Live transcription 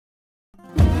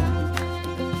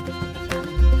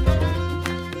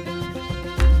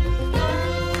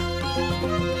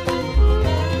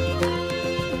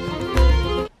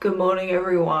Good morning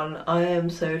everyone, I am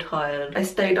so tired. I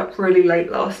stayed up really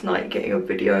late last night getting a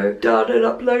video done and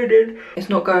uploaded. It's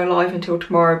not going live until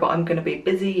tomorrow, but I'm going to be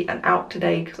busy and out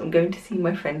today because I'm going to see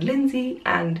my friend Lynsey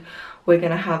and we're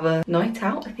going to have a night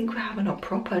out. I think we're having a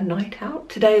proper night out.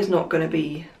 Today is not going to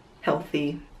be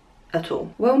healthy at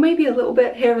all. Well, maybe a little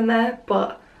bit here and there,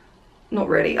 but not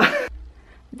really.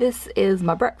 This is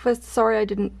my breakfast. Sorry I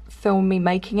didn't film me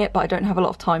making it, but I don't have a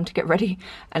lot of time to get ready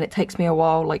and it takes me a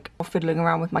while, like fiddling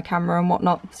around with my camera and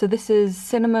whatnot. So this is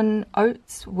cinnamon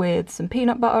oats with some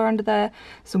peanut butter under there,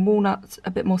 some walnuts,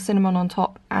 a bit more cinnamon on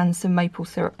top, and some maple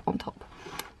syrup on top.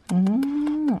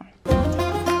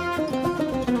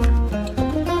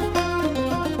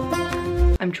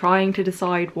 I'm trying to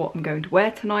decide what I'm going to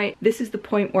wear tonight. This is the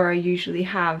point where I usually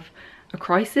have a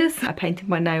crisis. I painted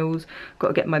my nails, got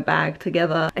to get my bag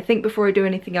together. I think before I do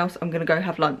anything else, I'm gonna go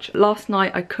have lunch. Last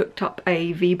night I cooked up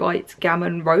a V-Bites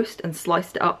gammon roast and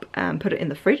sliced it up and put it in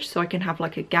the fridge so I can have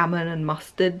like a gammon and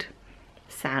mustard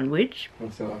sandwich.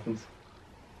 Let's see what happens.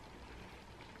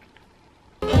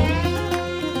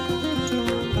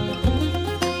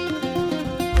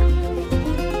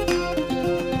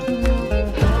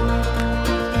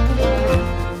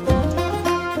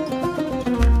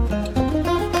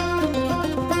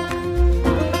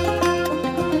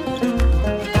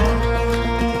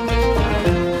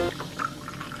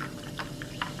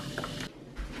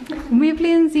 With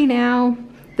Lynsey now.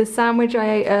 The sandwich I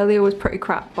ate earlier was pretty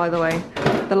crap, by the way.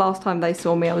 The last time they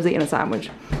saw me I was eating a sandwich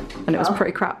and it was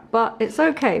pretty crap, but it's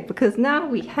okay because now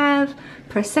we have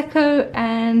Prosecco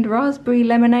and raspberry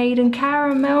lemonade and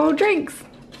caramel drinks.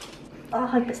 I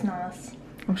hope it's nice.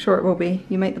 I'm sure it will be.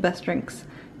 You make the best drinks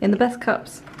in the best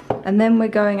cups. And then we're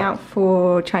going out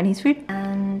for Chinese food.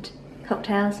 And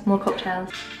cocktails, more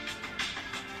cocktails.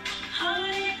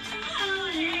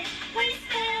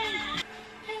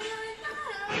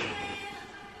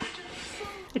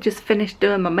 I just finished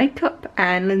doing my makeup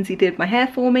and Lynsey did my hair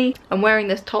for me. I'm wearing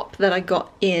this top that I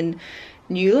got in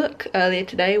New Look earlier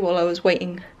today while I was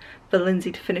waiting for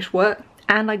Lynsey to finish work.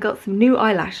 And I got some new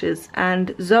eyelashes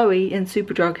and Zoe in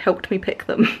Superdrug helped me pick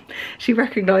them. She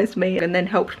recognised me and then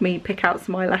helped me pick out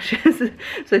some eyelashes.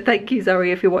 So thank you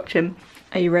Zoe if you're watching.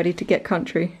 Are you ready to get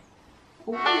country?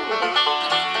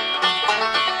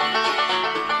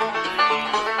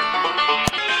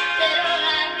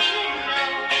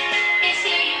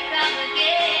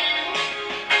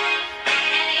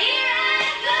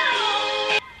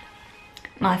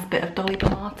 Nice bit of Dolly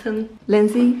Parton.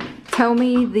 Lynsey, tell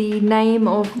me the name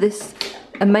of this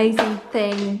amazing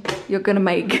thing you're gonna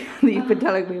make that you've been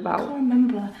telling me about. I can't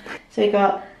remember. So we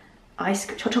got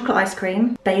chocolate ice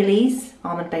cream, Baileys,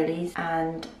 almond Baileys,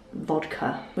 and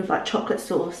vodka with like chocolate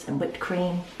sauce and whipped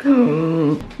cream.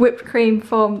 Whipped cream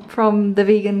from the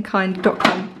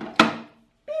vegankind.com.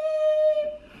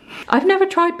 I've never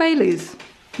tried Baileys.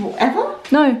 Ever?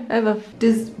 No, ever.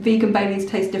 Does vegan Baileys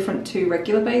taste different to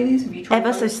regular Baileys? Have you tried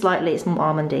Ever so slightly, it's more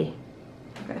almondy.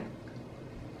 Okay.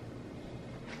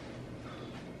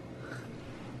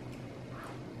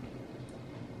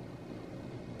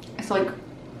 It's like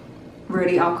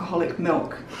really alcoholic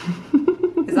milk.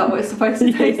 Is that what it's supposed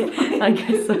to taste like? I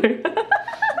guess so.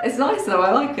 It's nice though,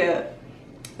 I like it.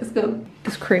 It's good.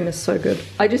 This cream is so good.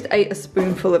 I just ate a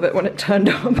spoonful of it when it turned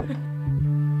up.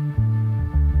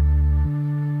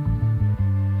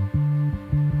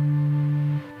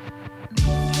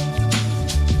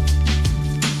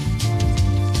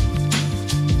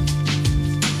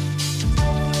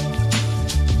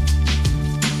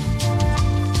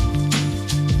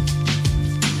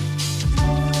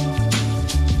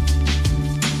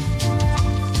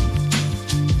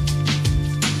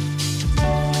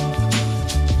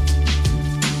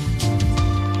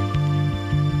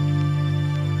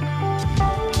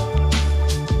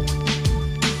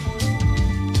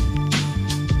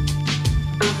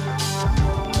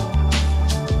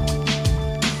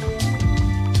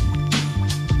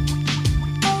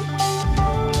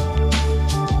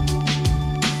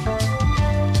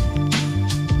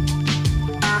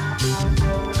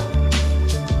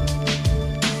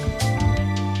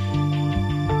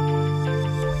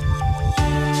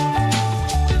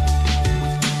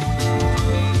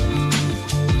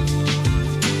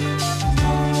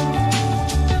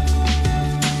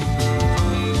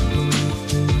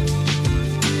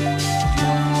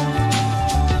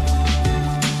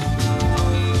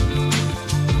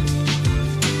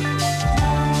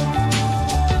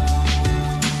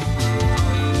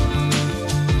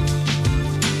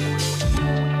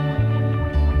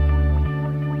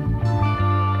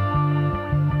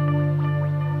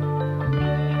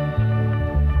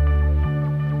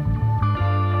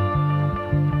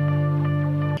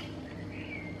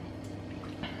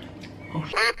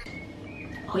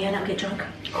 get drunk.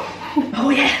 Oh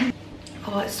yeah.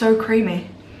 Oh, it's so creamy.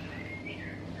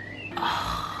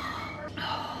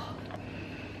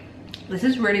 This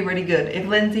is really, really good. If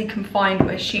Lynsey can find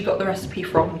where she got the recipe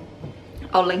from,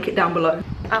 I'll link it down below.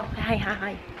 Oh,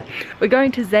 hi. We're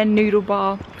going to Zen Noodle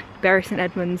Bar, Bury St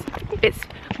Edmunds. It's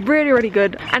really, really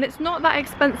good, and it's not that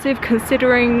expensive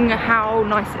considering how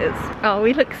nice it is. Oh,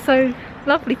 we look so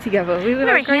lovely together. We look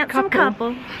like a great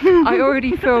couple. I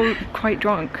already feel quite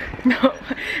drunk.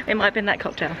 It might have been that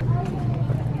cocktail.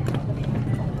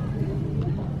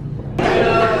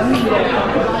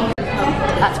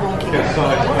 That's wonky. They're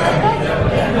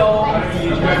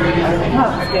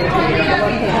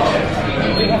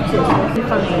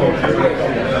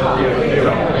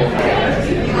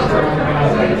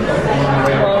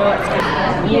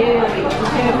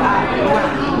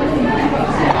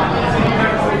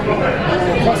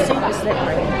super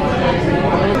slippery.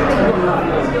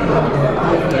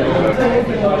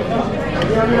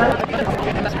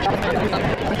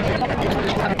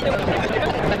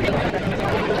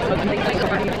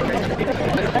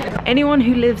 Anyone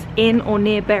who lives in or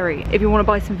near Bury, if you want to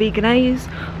buy some veganise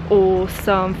or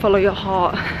some follow your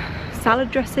heart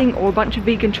salad dressing or a bunch of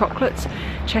vegan chocolates,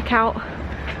 check out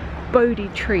Bodhi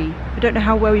Tree. I don't know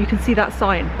how well you can see that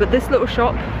sign, but this little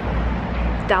shop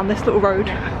down this little road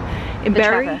in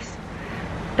Bury,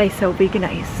 they sell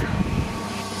veganise.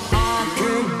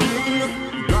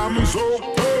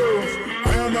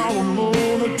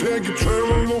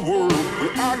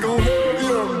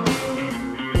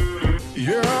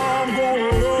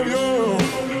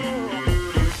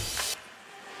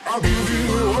 I'll give you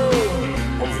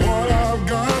all of what I've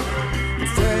got. The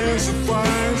fancy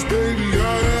finds, baby, I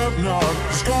have not.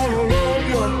 Just gonna love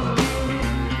you.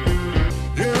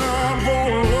 Yeah, I'm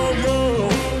gonna love you.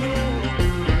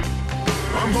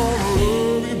 I'm gonna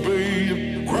love you,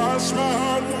 baby. Cross my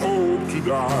heart and hope to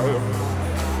die.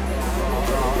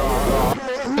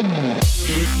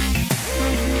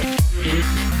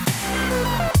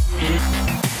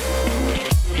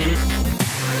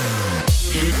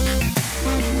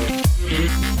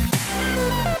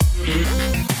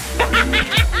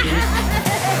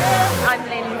 I'm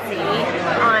Lynsey.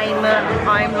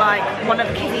 I'm like one of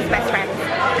Kizzy's best friends,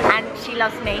 and she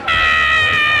loves me.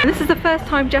 This is the first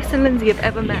time Jess and Lynsey have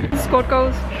ever met. Squad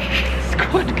goals.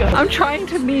 Squad goals. I'm trying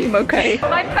to meme, okay?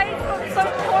 My face looks so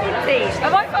pointy.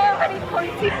 Have I got a really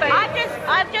pointy face?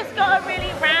 I've just got a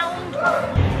really round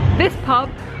one. This pub,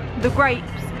 the Grapes,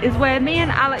 is where me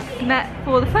and Alex met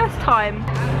for the first time.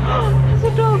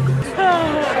 There's a dog.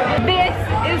 This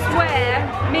is where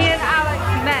me and Alex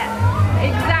met.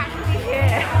 Exactly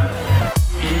here.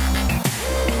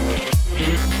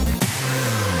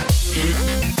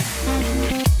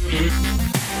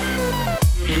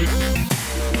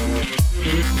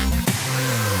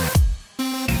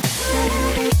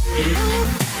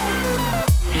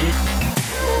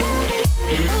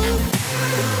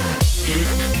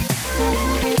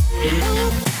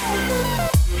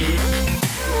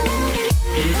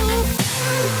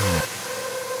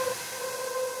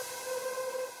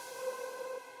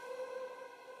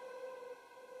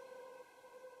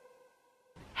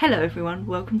 Hello everyone,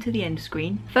 welcome to the end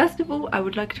screen. First of all, I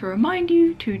would like to remind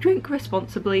you to drink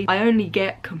responsibly. I only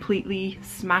get completely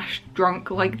smashed drunk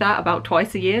like that about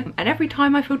twice a year, and every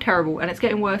time I feel terrible, and it's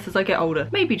getting worse as I get older.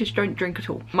 Maybe just don't drink at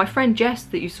all. My friend Jess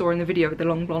that you saw in the video with the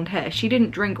long blonde hair, she didn't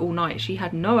drink all night. She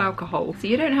had no alcohol, so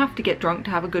you don't have to get drunk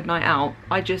to have a good night out.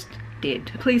 I just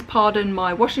did. Please pardon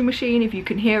my washing machine if you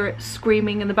can hear it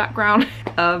screaming in the background.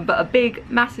 But a big,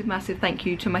 massive thank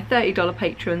you to my $30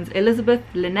 patrons, Elizabeth,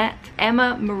 Lynette,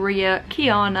 Emma, Maria,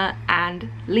 Kiana, and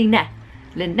Lynette.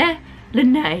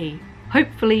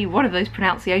 Hopefully one of those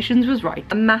pronunciations was right.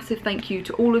 A massive thank you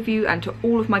to all of you and to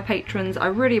all of my patrons. I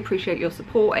really appreciate your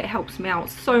support. It helps me out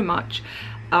so much.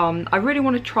 I really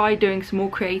want to try doing some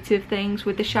more creative things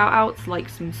with the shout outs, like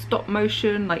some stop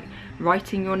motion, like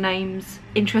writing your names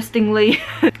interestingly.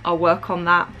 I'll work on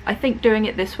that. I think doing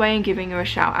it this way and giving you a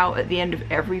shout out at the end of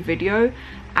every video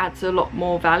adds a lot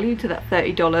more value to that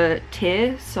 $30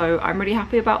 tier, so I'm really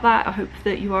happy about that. I hope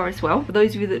that you are as well. For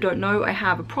those of you that don't know, I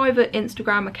have a private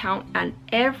Instagram account, and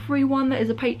everyone that is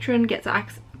a patron gets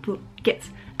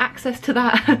access to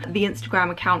that. The Instagram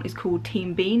account is called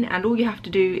Team Bean, and all you have to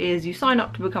do is you sign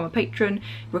up to become a patron,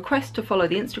 request to follow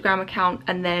the Instagram account,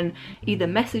 and then either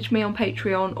message me on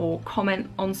Patreon or comment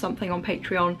on something on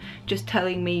Patreon just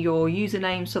telling me your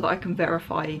username so that I can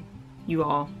verify you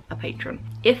are a patron.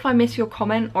 If I miss your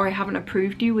comment or I haven't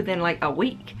approved you within like a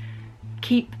week,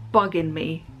 keep bugging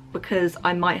me, because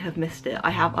I might have missed it.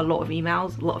 I have a lot of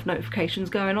emails, a lot of notifications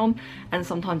going on, and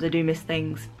sometimes I do miss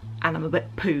things and I'm a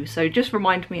bit poo, so just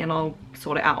remind me and I'll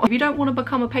sort it out. If you don't want to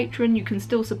become a patron, you can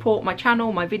still support my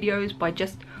channel, my videos, by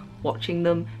just watching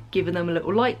them, giving them a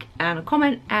little like and a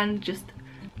comment, and just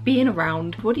being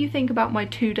around. What do you think about my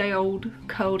 2-day-old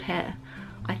curled hair?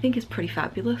 I think it's pretty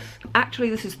fabulous. Actually,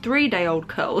 this is 3-day-old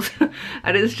curls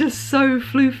and it's just so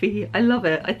floofy. I love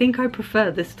it. I think I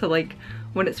prefer this to like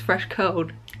when it's fresh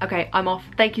curled. Okay, I'm off.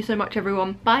 Thank you so much,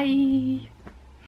 everyone. Bye.